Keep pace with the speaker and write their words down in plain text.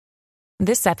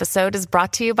This episode is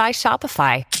brought to you by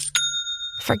Shopify.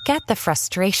 Forget the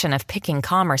frustration of picking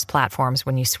commerce platforms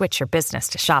when you switch your business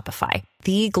to Shopify,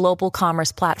 the global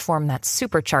commerce platform that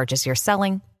supercharges your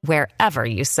selling wherever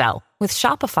you sell. With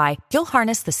Shopify, you'll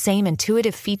harness the same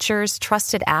intuitive features,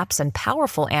 trusted apps, and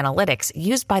powerful analytics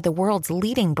used by the world's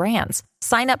leading brands.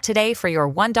 Sign up today for your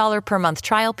 $1 per month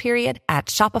trial period at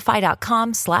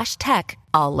shopify.com/tech,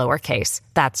 all lowercase.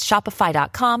 That's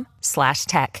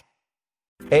shopify.com/tech.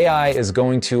 AI is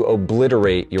going to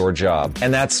obliterate your job,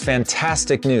 and that's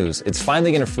fantastic news. It's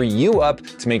finally going to free you up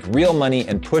to make real money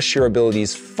and push your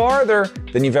abilities farther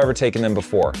than you've ever taken them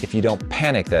before. If you don't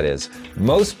panic, that is.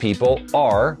 Most people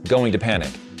are going to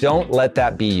panic. Don't let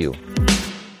that be you.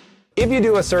 If you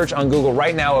do a search on Google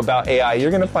right now about AI,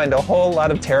 you're going to find a whole lot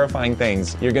of terrifying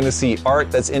things. You're going to see art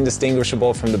that's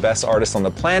indistinguishable from the best artists on the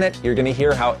planet. You're going to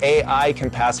hear how AI can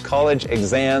pass college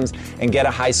exams and get a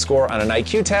high score on an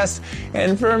IQ test.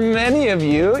 And for many of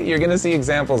you, you're going to see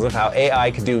examples of how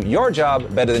AI could do your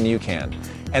job better than you can.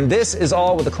 And this is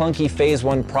all with a clunky Phase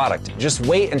 1 product. Just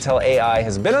wait until AI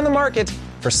has been on the market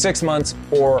for 6 months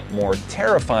or, more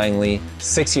terrifyingly,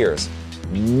 6 years.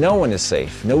 No one is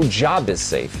safe. No job is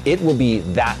safe. It will be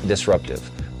that disruptive.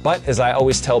 But as I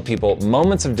always tell people,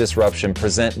 moments of disruption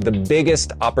present the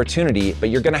biggest opportunity, but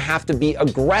you're going to have to be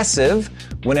aggressive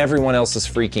when everyone else is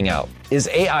freaking out. Is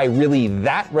AI really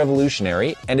that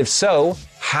revolutionary? And if so,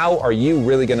 how are you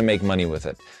really going to make money with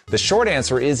it? The short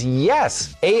answer is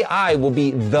yes. AI will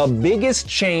be the biggest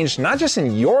change, not just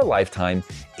in your lifetime,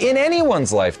 in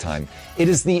anyone's lifetime. It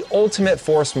is the ultimate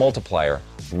force multiplier.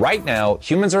 Right now,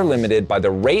 humans are limited by the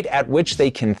rate at which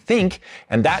they can think,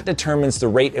 and that determines the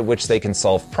rate at which they can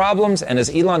solve problems. And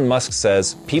as Elon Musk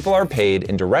says, people are paid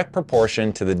in direct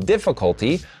proportion to the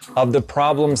difficulty of the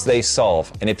problems they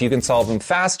solve. And if you can solve them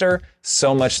faster,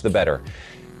 so much the better.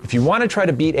 If you want to try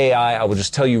to beat AI, I will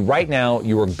just tell you right now,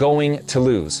 you are going to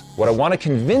lose. What I want to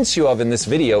convince you of in this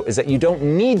video is that you don't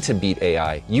need to beat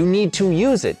AI. You need to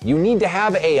use it. You need to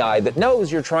have AI that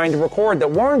knows you're trying to record, that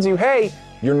warns you, hey,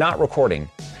 you're not recording.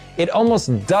 It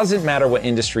almost doesn't matter what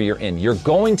industry you're in. You're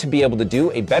going to be able to do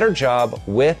a better job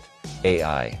with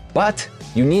AI. But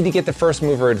you need to get the first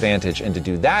mover advantage. And to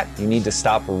do that, you need to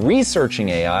stop researching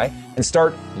AI and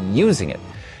start using it.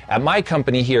 At my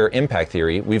company here, Impact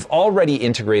Theory, we've already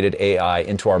integrated AI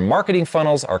into our marketing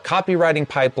funnels, our copywriting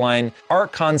pipeline,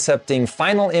 art concepting,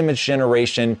 final image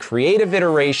generation, creative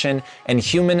iteration, and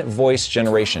human voice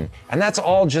generation. And that's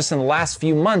all just in the last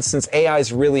few months since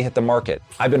AI's really hit the market.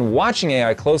 I've been watching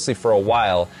AI closely for a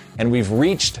while, and we've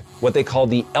reached what they call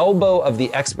the elbow of the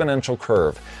exponential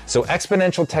curve. So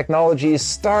exponential technologies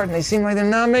start and they seem like they're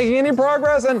not making any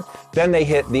progress, and then they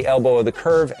hit the elbow of the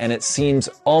curve and it seems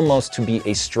almost to be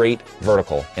a straight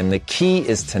vertical. And the key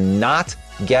is to not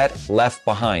get left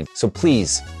behind. So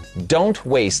please, don't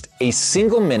waste a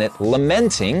single minute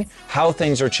lamenting how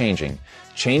things are changing.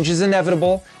 Change is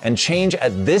inevitable, and change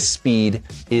at this speed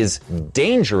is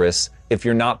dangerous if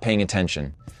you're not paying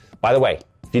attention. By the way,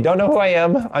 if you don't know who I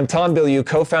am, I'm Tom Bilyeu,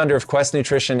 co-founder of Quest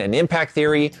Nutrition and Impact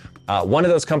Theory. One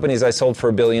of those companies I sold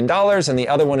for $1 billion, and the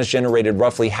other one has generated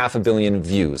roughly 500 million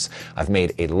views. I've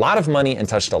made a lot of money and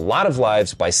touched a lot of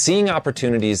lives by seeing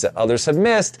opportunities that others have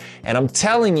missed, and I'm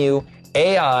telling you,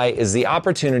 AI is the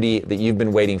opportunity that you've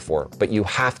been waiting for, but you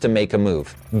have to make a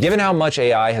move. Given how much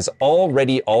AI has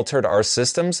already altered our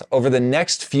systems, over the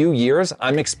next few years,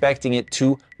 I'm expecting it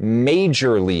to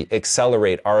majorly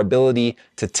accelerate our ability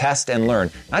to test and learn,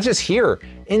 not just here,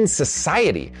 in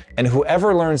society. And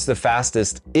whoever learns the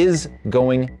fastest is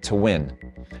going to win.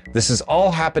 This is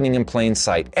all happening in plain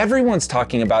sight. Everyone's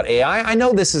talking about AI. I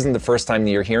know this isn't the first time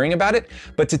that you're hearing about it,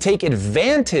 but to take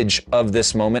advantage of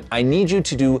this moment, I need you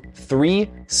to do 3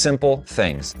 simple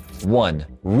things. 1,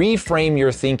 reframe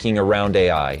your thinking around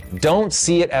AI. Don't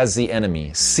see it as the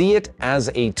enemy. See it as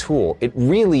a tool. It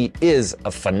really is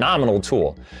a phenomenal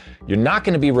tool. You're not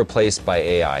going to be replaced by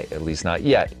AI, at least not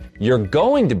yet. You're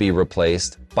going to be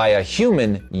replaced by a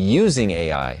human using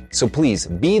AI. So please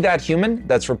be that human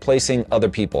that's replacing other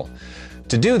people.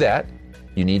 To do that,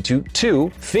 you need to,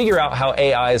 2, figure out how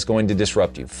AI is going to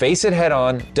disrupt you. Face it head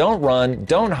on, don't run,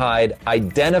 don't hide,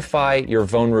 identify your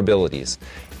vulnerabilities.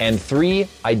 And 3,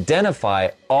 identify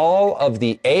all of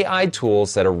the AI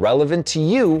tools that are relevant to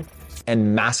you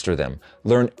and master them.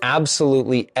 Learn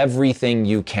absolutely everything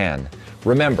you can.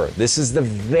 Remember, this is the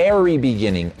very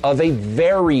beginning of a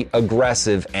very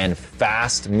aggressive and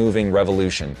fast-moving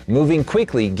revolution. Moving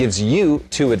quickly gives you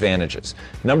 2 advantages.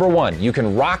 Number 1, you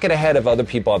can rocket ahead of other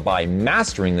people by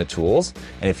mastering the tools.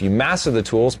 And if you master the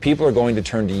tools, people are going to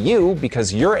turn to you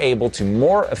because you're able to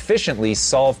more efficiently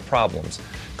solve problems.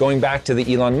 Going back to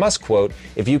the Elon Musk quote,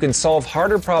 if you can solve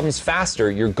harder problems faster,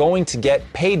 you're going to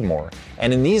get paid more.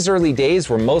 And in these early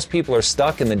days where most people are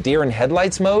stuck in the deer in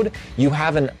headlights mode, you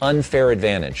have an unfair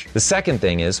advantage. The second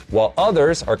thing is, while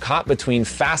others are caught between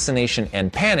fascination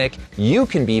and panic, you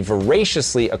can be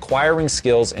voraciously acquiring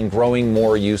skills and growing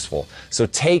more useful. So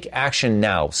take action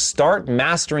now. Start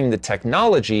mastering the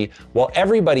technology while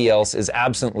everybody else is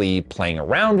absently playing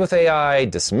around with AI,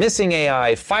 dismissing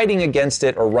AI, fighting against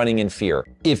it, or running in fear.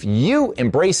 If you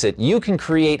embrace it, you can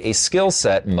create a skill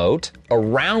set moat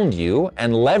around you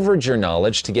and leverage your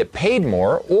knowledge to get paid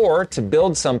more or to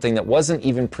build something that wasn't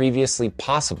even previously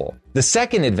possible. The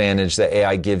second advantage that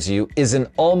AI gives you is an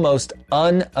almost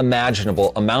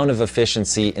unimaginable amount of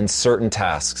efficiency in certain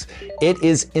tasks. It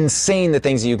is insane the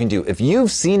things that you can do. If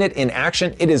you've seen it in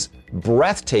action, it is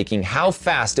breathtaking how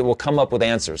fast it will come up with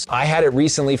answers. I had it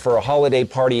recently for a holiday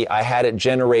party. I had it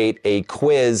generate a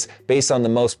quiz based on the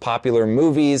most popular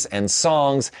movies and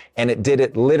songs, and it did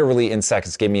it literally in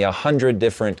seconds. Gave me 100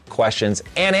 different questions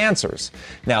and answers.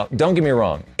 Now, don't get me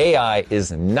wrong. AI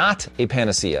is not a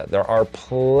panacea. There are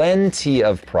plenty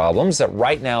of problems that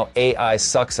right now AI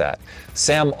sucks at.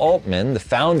 Sam Altman, the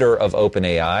founder of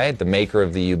OpenAI, the maker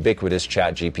of the ubiquitous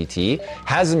ChatGPT,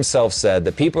 has himself said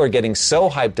that people are getting so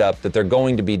hyped up that they're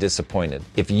going to be disappointed.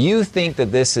 If you think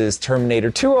that this is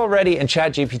Terminator 2 already and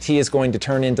ChatGPT is going to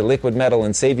turn into liquid metal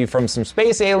and save you from some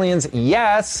space aliens,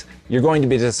 yes, you're going to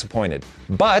be disappointed.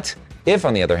 But if,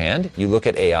 on the other hand, you look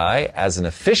at AI as an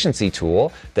efficiency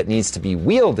tool that needs to be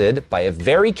wielded by a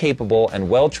very capable and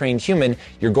well-trained human,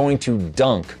 you're going to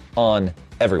dunk on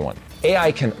everyone.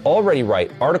 AI can already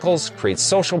write articles, create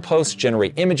social posts,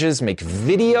 generate images, make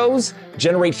videos,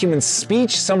 generate human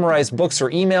speech, summarize books or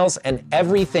emails, and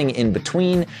everything in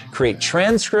between, create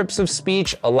transcripts of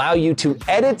speech, allow you to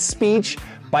edit speech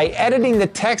by editing the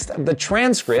text of the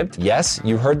transcript. Yes,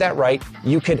 you heard that right.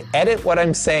 You could edit what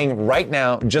I'm saying right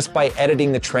now just by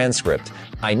editing the transcript.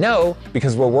 I know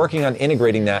because we're working on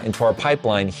integrating that into our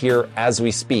pipeline here as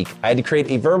we speak. I had to create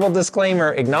a verbal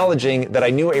disclaimer acknowledging that I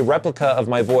knew a replica of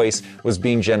my voice was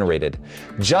being generated.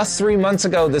 Just 3 months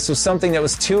ago, this was something that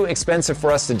was too expensive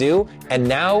for us to do, and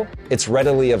now it's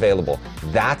readily available.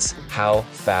 That's how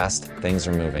fast things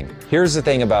are moving. Here's the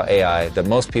thing about AI that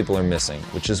most people are missing,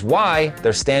 which is why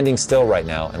they're standing still right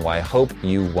now and why I hope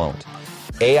you won't.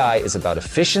 AI is about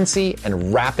efficiency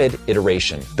and rapid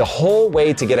iteration. The whole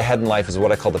way to get ahead in life is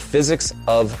what I call the physics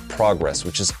of progress,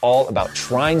 which is all about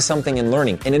trying something and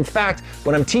learning. And in fact,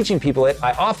 when I'm teaching people it,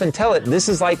 I often tell it this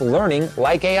is like learning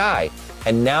like AI.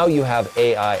 And now you have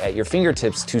AI at your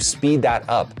fingertips to speed that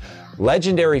up.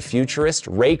 Legendary futurist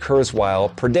Ray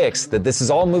Kurzweil predicts that this is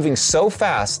all moving so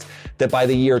fast that by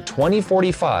the year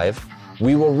 2045,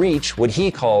 we will reach what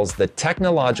he calls the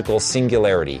technological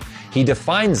singularity. He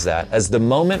defines that as the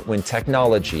moment when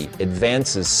technology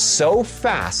advances so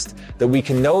fast that we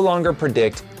can no longer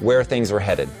predict where things are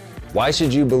headed. Why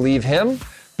should you believe him?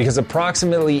 Because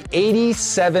approximately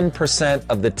 87%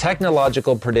 of the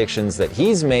technological predictions that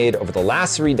he's made over the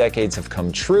last 3 decades have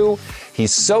come true.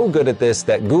 He's so good at this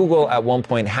that Google at one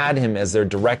point had him as their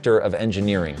director of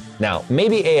engineering. Now,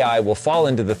 maybe AI will fall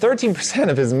into the 13%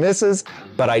 of his misses,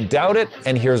 but I doubt it,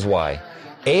 and here's why.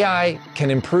 AI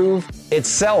can improve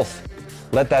itself.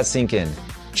 Let that sink in.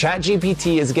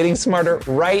 ChatGPT is getting smarter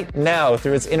right now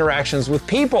through its interactions with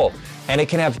people, and it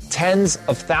can have tens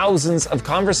of thousands of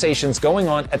conversations going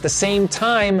on at the same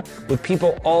time with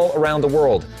people all around the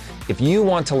world. If you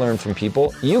want to learn from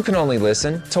people, you can only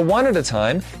listen to one at a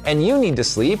time, and you need to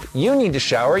sleep, you need to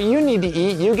shower, you need to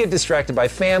eat, you get distracted by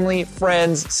family,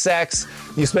 friends, sex,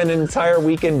 you spend an entire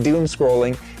weekend doom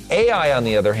scrolling. AI, on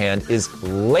the other hand, is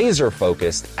laser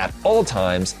focused at all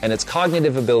times, and its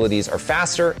cognitive abilities are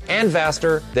faster and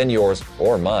vaster than yours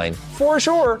or mine, for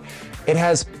sure. It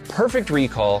has perfect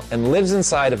recall and lives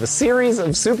inside of a series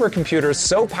of supercomputers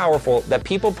so powerful that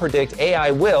people predict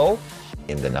AI will,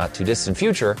 in the not too distant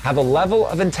future, have a level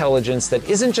of intelligence that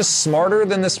isn't just smarter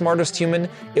than the smartest human,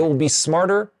 it will be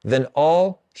smarter than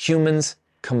all humans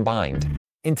combined.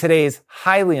 In today's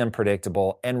highly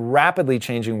unpredictable and rapidly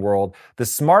changing world, the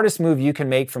smartest move you can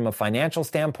make from a financial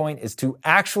standpoint is to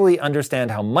actually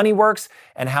understand how money works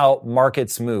and how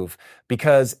markets move.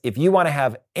 Because if you want to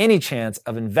have any chance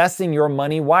of investing your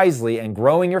money wisely and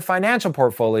growing your financial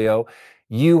portfolio,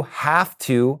 you have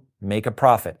to make a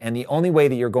profit. And the only way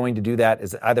that you're going to do that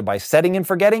is either by setting and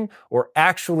forgetting or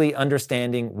actually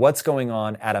understanding what's going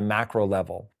on at a macro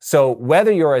level. So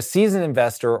whether you're a seasoned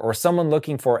investor or someone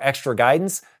looking for extra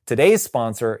guidance, Today's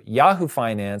sponsor, Yahoo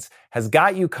Finance, has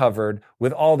got you covered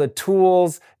with all the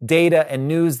tools, data, and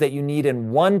news that you need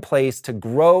in one place to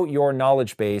grow your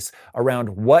knowledge base around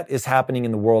what is happening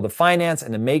in the world of finance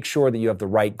and to make sure that you have the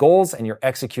right goals and you're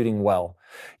executing well.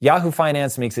 Yahoo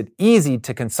Finance makes it easy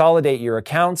to consolidate your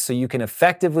accounts so you can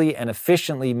effectively and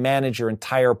efficiently manage your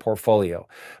entire portfolio.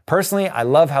 Personally, I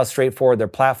love how straightforward their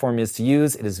platform is to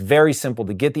use. It is very simple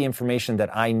to get the information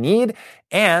that I need,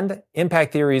 and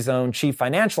Impact Theory's own chief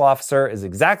financial officer is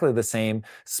exactly the same,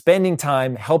 spending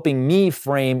time helping me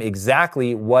frame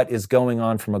exactly what is going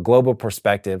on from a global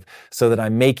perspective so that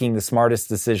I'm making the smartest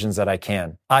decisions that I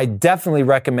can. I definitely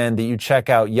recommend that you check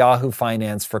out Yahoo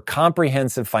Finance for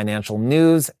comprehensive financial news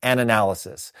and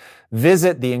analysis.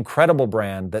 Visit the incredible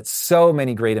brand that so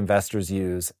many great investors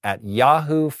use at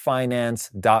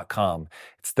yahoofinance.com.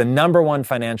 It's the #1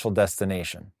 financial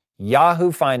destination.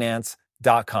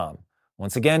 yahoofinance.com.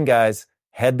 Once again, guys,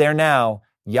 head there now,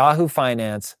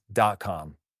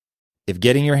 yahoofinance.com. If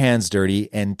getting your hands dirty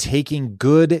and taking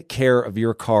good care of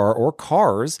your car or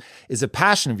cars is a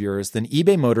passion of yours, then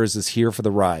eBay Motors is here for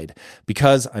the ride.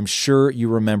 Because I'm sure you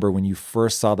remember when you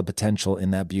first saw the potential in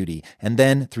that beauty. And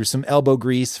then through some elbow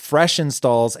grease, fresh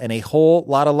installs, and a whole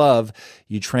lot of love,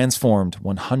 you transformed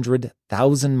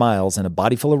 100,000 miles and a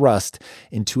body full of rust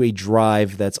into a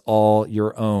drive that's all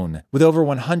your own. With over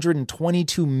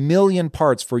 122 million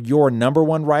parts for your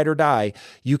 #1 ride or die,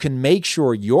 you can make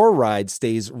sure your ride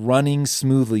stays running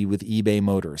smoothly with eBay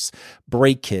Motors.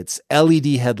 Brake kits,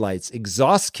 LED headlights,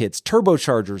 exhaust kits,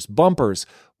 turbochargers, bumpers,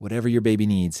 whatever your baby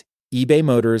needs, eBay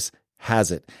Motors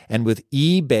has it. And with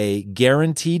eBay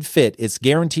Guaranteed Fit, it's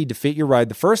guaranteed to fit your ride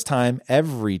the first time,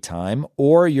 every time,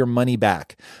 or your money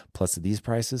back. Plus, at these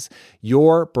prices,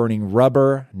 you're burning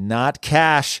rubber, not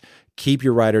cash. Keep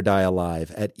your ride or die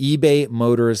alive at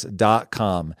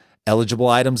ebaymotors.com. Eligible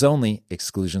items only.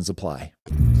 Exclusions apply.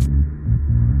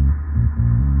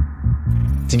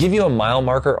 To give you a mile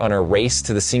marker on our race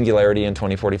to the singularity in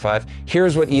 2045,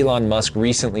 here's what Elon Musk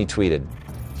recently tweeted.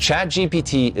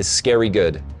 ChatGPT is scary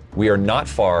good. We are not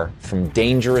far from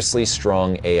dangerously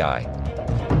strong AI.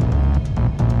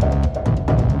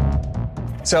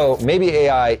 So maybe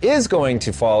AI is going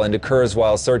to fall into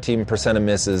Kurzweil's 13% of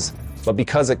misses, but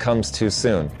because it comes too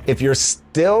soon. If you're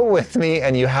still with me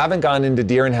and you haven't gone into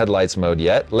deer in headlights mode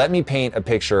yet, let me paint a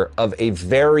picture of a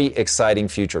very exciting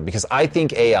future, because I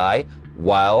think AI,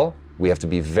 while we have to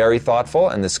be very thoughtful,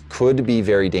 and this could be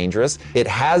very dangerous, it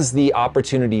has the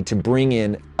opportunity to bring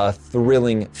in a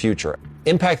thrilling future.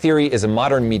 Impact Theory is a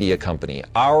modern media company.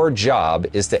 Our job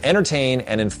is to entertain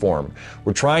and inform.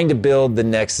 We're trying to build the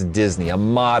next Disney, a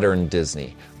modern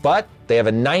Disney. But they have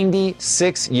a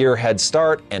 96-year head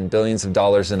start and billions of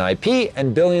dollars in IP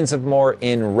and billions of more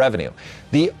in revenue.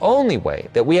 The only way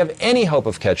that we have any hope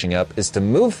of catching up is to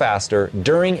move faster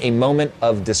during a moment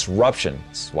of disruption.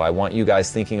 This is why I want you guys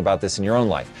thinking about this in your own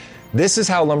life. This is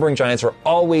how lumbering giants are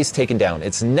always taken down.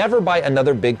 It's never by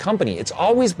another big company. It's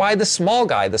always by the small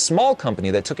guy, the small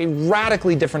company that took a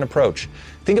radically different approach.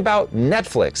 Think about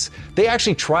Netflix. They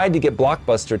actually tried to get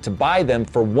Blockbuster to buy them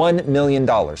for $1 million.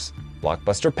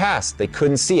 Blockbuster passed. They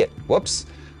couldn't see it. Whoops.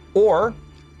 Or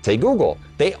take Google.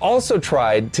 They also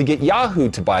tried to get Yahoo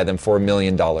to buy them for $1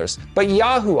 million, but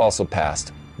Yahoo also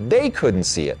passed. They couldn't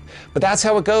see it. But that's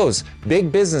how it goes.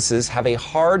 Big businesses have a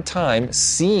hard time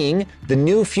seeing the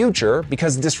new future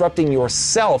because disrupting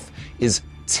yourself is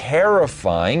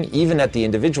terrifying, even at the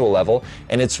individual level,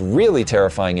 and it's really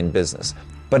terrifying in business.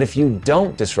 But if you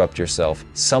don't disrupt yourself,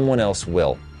 someone else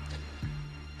will.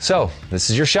 So,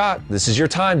 this is your shot. This is your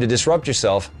time to disrupt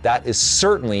yourself. That is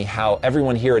certainly how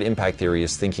everyone here at Impact Theory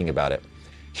is thinking about it.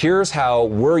 Here's how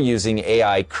we're using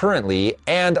AI currently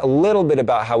and a little bit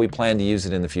about how we plan to use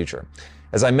it in the future.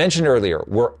 As I mentioned earlier,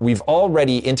 we've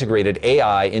already integrated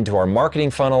AI into our marketing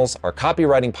funnels, our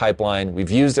copywriting pipeline. We've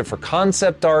used it for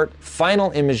concept art,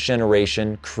 final image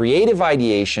generation, creative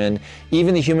ideation,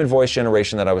 even the human voice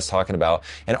generation that I was talking about.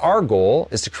 And our goal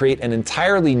is to create an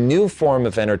entirely new form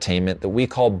of entertainment that we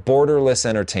call borderless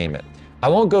entertainment. I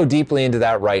won't go deeply into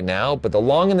that right now, but the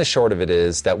long and the short of it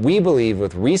is that we believe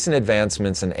with recent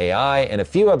advancements in AI and a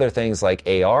few other things like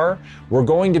AR, we're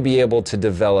going to be able to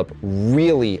develop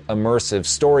really immersive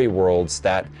story worlds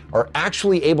that are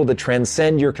actually able to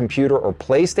transcend your computer or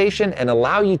PlayStation and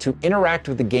allow you to interact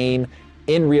with the game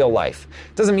in real life.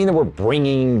 It doesn't mean that we're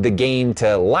bringing the game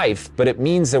to life, but it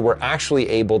means that we're actually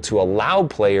able to allow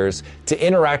players to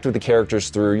interact with the characters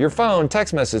through your phone,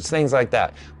 text message, things like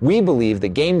that. We believe that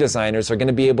game designers are going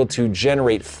to be able to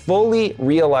generate fully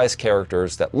realized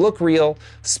characters that look real,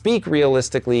 speak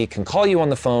realistically, can call you on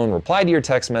the phone, reply to your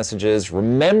text messages,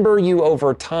 remember you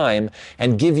over time,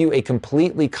 and give you a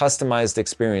completely customized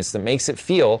experience that makes it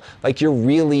feel like you're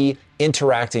really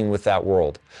interacting with that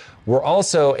world. We're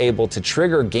also able to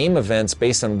trigger game events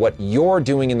based on what you're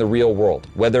doing in the real world,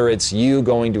 whether it's you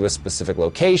going to a specific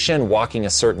location, walking a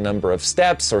certain number of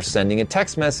steps, or sending a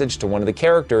text message to one of the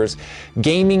characters.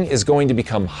 Gaming is going to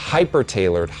become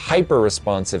hyper-tailored,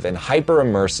 hyper-responsive, and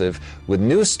hyper-immersive with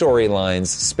new storylines,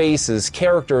 spaces,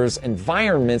 characters,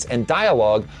 environments, and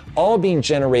dialogue all being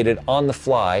generated on the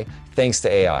fly thanks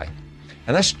to AI.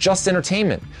 And that's just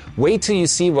entertainment. Wait till you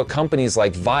see what companies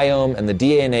like Viome and the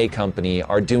DNA company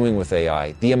are doing with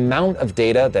AI. The amount of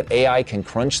data that AI can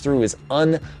crunch through is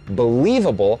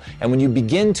unbelievable. And when you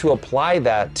begin to apply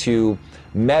that to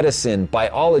medicine,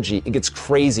 biology, it gets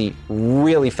crazy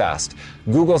really fast.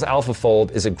 Google's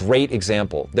AlphaFold is a great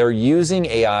example. They're using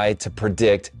AI to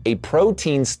predict a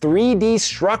protein's 3D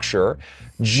structure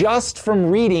just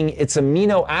from reading its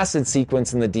amino acid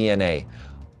sequence in the DNA.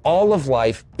 All of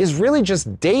life is really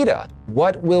just data.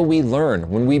 What will we learn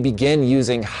when we begin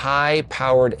using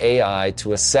high-powered AI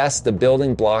to assess the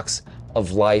building blocks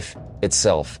of life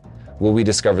itself? Will we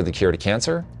discover the cure to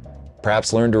cancer?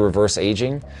 Perhaps learn to reverse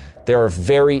aging? There are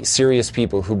very serious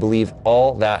people who believe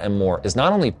all that and more is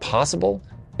not only possible,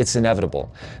 it's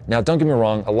inevitable. Now, don't get me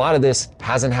wrong, a lot of this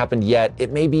hasn't happened yet.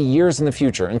 It may be years in the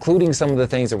future, including some of the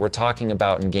things that we're talking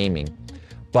about in gaming.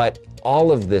 But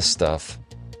all of this stuff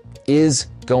is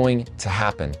going to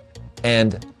happen.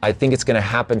 And I think it's going to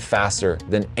happen faster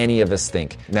than any of us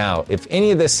think. Now, if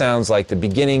any of this sounds like the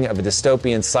beginning of a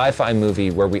dystopian sci-fi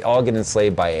movie where we all get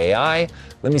enslaved by AI,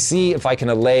 let me see if I can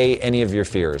allay any of your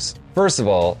fears. First of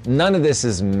all, none of this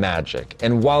is magic.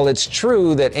 And while it's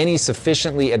true that any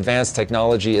sufficiently advanced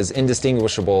technology is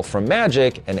indistinguishable from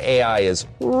magic, and AI is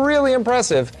really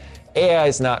impressive, AI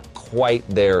is not quite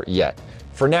there yet.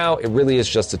 For now, it really is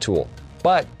just a tool.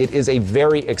 But it is a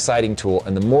very exciting tool,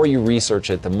 and the more you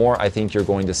research it, the more I think you're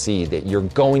going to see that you're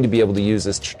going to be able to use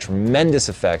this to tremendous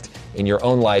effect in your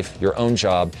own life, your own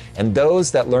job, and those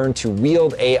that learn to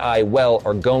wield AI well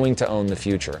are going to own the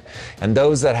future. And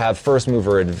those that have first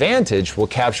mover advantage will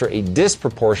capture a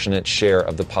disproportionate share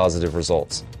of the positive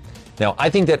results. Now, I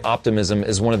think that optimism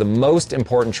is one of the most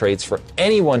important traits for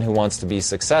anyone who wants to be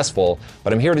successful,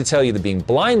 but I'm here to tell you that being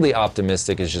blindly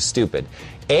optimistic is just stupid.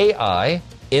 AI,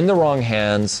 in the wrong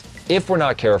hands, if we're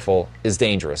not careful, is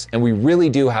dangerous. And we really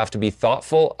do have to be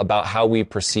thoughtful about how we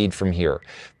proceed from here.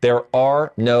 There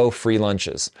are no free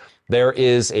lunches. There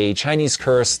is a Chinese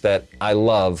curse that I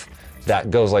love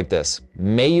that goes like this: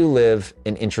 may you live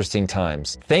in interesting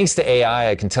times. Thanks to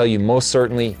AI, I can tell you most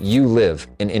certainly you live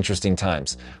in interesting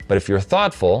times. But if you're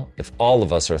thoughtful, if all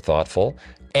of us are thoughtful,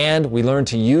 and we learn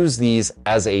to use these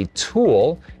as a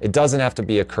tool, it doesn't have to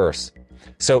be a curse.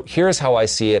 So here's how I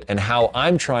see it and how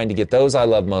I'm trying to get those I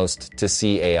love most to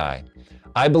see AI.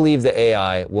 I believe that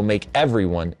AI will make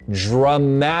everyone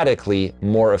dramatically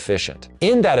more efficient.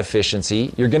 In that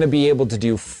efficiency, you're going to be able to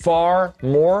do far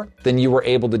more than you were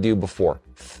able to do before.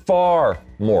 Far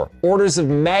more. Orders of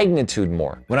magnitude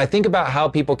more. When I think about how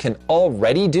people can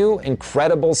already do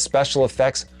incredible special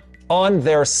effects on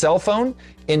their cell phone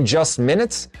in just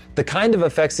minutes, the kind of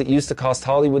effects that used to cost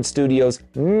Hollywood studios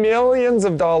millions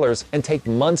of dollars and take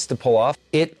months to pull off,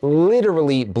 it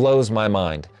literally blows my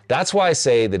mind. That's why I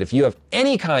say that if you have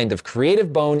any kind of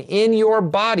creative bone in your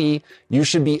body, you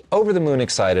should be over the moon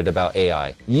excited about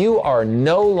AI. You are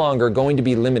no longer going to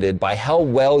be limited by how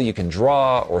well you can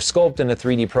draw or sculpt in a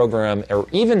 3D program, or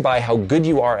even by how good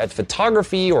you are at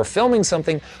photography or filming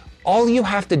something. All you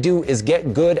have to do is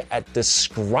get good at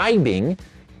describing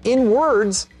in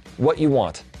words what you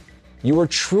want. You are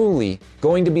truly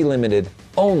going to be limited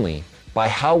only by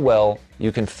how well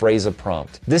you can phrase a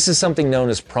prompt. This is something known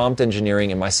as prompt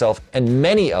engineering, and myself and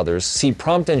many others see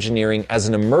prompt engineering as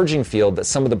an emerging field that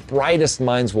some of the brightest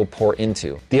minds will pour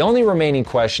into. The only remaining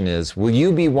question is, will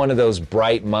you be one of those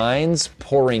bright minds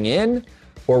pouring in,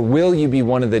 or will you be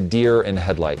one of the deer in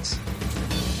headlights?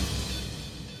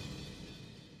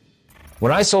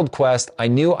 When I sold Quest, I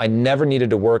knew I never needed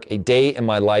to work a day in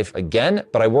my life again,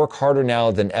 but I work harder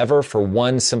now than ever for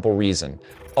one simple reason.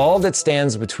 All that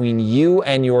stands between you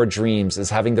and your dreams is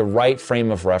having the right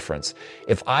frame of reference.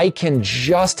 If I can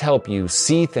just help you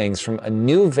see things from a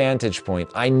new vantage point,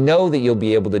 I know that you'll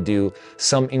be able to do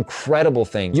some incredible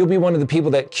thing. You'll be one of the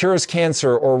people that cures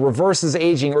cancer or reverses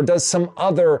aging or does some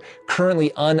other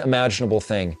currently unimaginable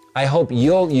thing. I hope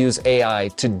you'll use AI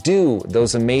to do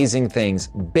those amazing things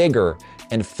bigger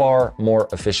and far more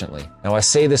efficiently. Now, I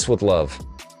say this with love.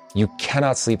 You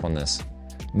cannot sleep on this.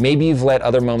 Maybe you've let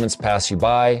other moments pass you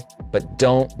by, but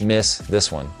don't miss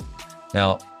this one.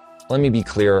 Now, let me be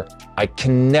clear. I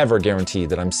can never guarantee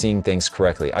that I'm seeing things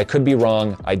correctly. I could be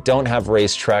wrong. I don't have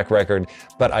race track record,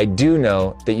 but I do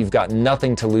know that you've got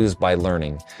nothing to lose by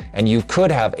learning, and you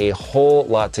could have a whole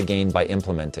lot to gain by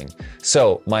implementing.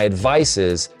 So my advice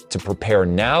is to prepare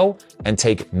now and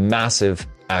take massive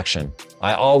action.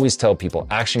 I always tell people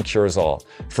action cures all.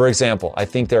 For example, I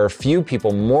think there are few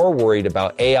people more worried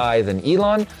about AI than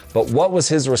Elon, but what was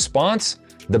his response?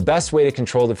 The best way to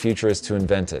control the future is to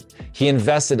invent it. He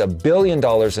invested $1 billion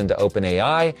into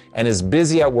OpenAI and is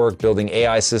busy at work building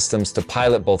AI systems to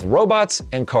pilot both robots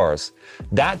and cars.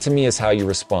 That to me is how you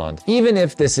respond. Even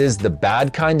if this is the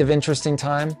bad kind of interesting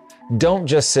time, don't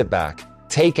just sit back.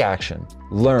 Take action,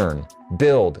 learn,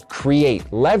 build,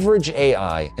 create, leverage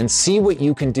AI, and see what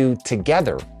you can do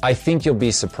together. I think you'll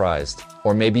be surprised.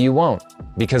 Or maybe you won't,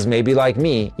 because maybe like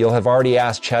me, you'll have already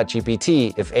asked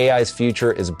ChatGPT if AI's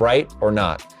future is bright or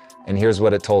not. And here's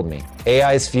what it told me.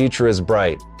 AI's future is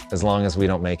bright, as long as we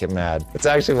don't make it mad. It's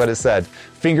actually what it said.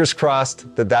 Fingers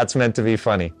crossed that that's meant to be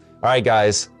funny. All right,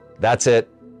 guys, that's it.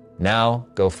 Now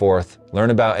go forth, learn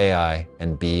about AI,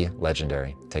 and be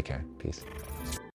legendary. Take care. Peace.